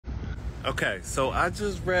Okay, so I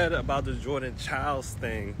just read about the Jordan Chiles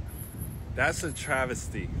thing. That's a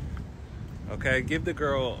travesty. Okay, give the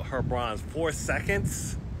girl her bronze. 4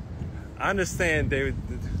 seconds? I understand the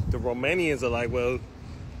Romanians are like, well,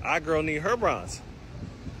 our girl need her bronze.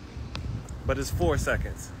 But it's 4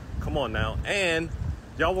 seconds. Come on now. And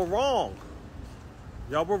y'all were wrong.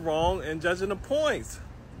 Y'all were wrong in judging the points.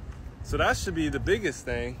 So that should be the biggest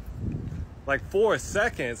thing. Like 4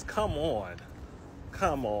 seconds, come on.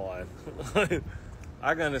 Come on.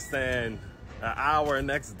 I can understand an hour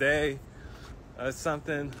next day or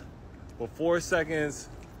something. But 4 seconds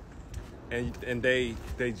and they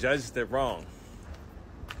judged it wrong.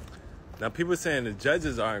 Now people saying the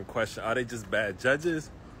judges are in question. Are they just bad judges?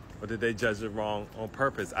 Or did they judge it wrong on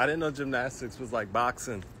purpose? I didn't know gymnastics was like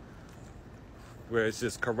boxing, where it's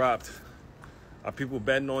just corrupt. Are people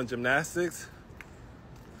betting on gymnastics?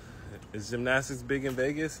 Is gymnastics big in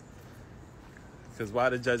Vegas? Because why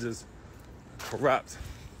the judges corrupt?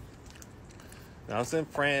 Now I'm saying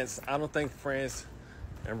France. I don't think France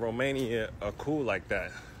and Romania are cool like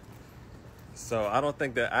that. So I don't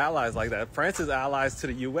think they're allies like that. France is allies to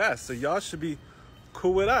the U.S. So y'all should be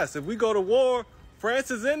cool with us. If we go to war,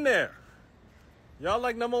 France is in there. Y'all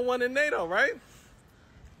like #1 in NATO, right?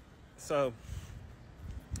 So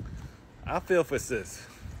I feel for sis.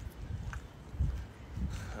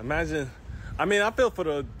 Imagine, I feel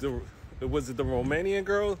for was it the Romanian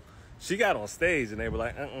girl? She got on stage and they were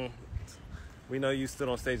like, we know you stood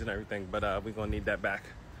on stage and everything, but we're going to need that back.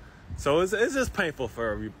 So it's just painful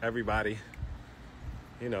for everybody.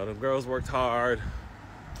 You know, the girls worked hard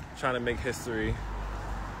trying to make history.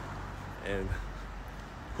 And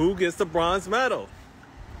who gets the bronze medal?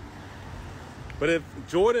 But if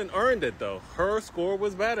Jordan earned it, though, her score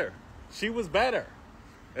was better. She was better.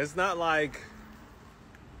 It's not like,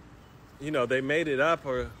 they made it up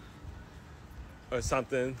or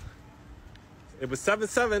something. It was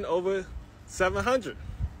 7-7 over 700.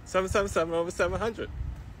 777 over 700.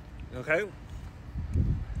 Okay?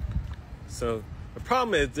 So the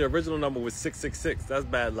problem is the original number was 666. That's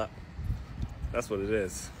bad luck. That's what it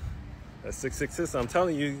is. That's 666. I'm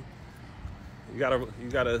telling you, you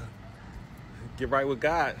gotta get right with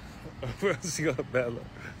God. Or else you got bad luck.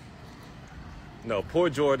 No, poor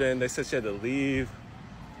Jordan. They said she had to leave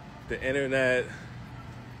the internet.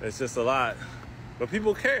 It's just a lot. But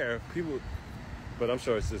people care. But I'm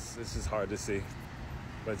sure it's just hard to see.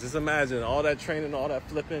 But just imagine all that training, all that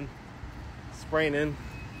flipping, spraining,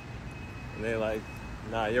 and they're like,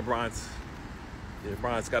 nah, your bronze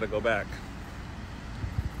got to go back.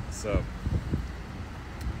 So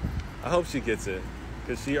I hope she gets it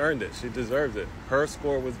because she earned it. She deserves it. Her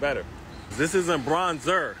score was better. This isn't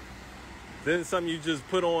bronzer. This isn't something you just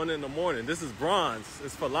put on in the morning. This is bronze.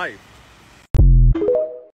 It's for life.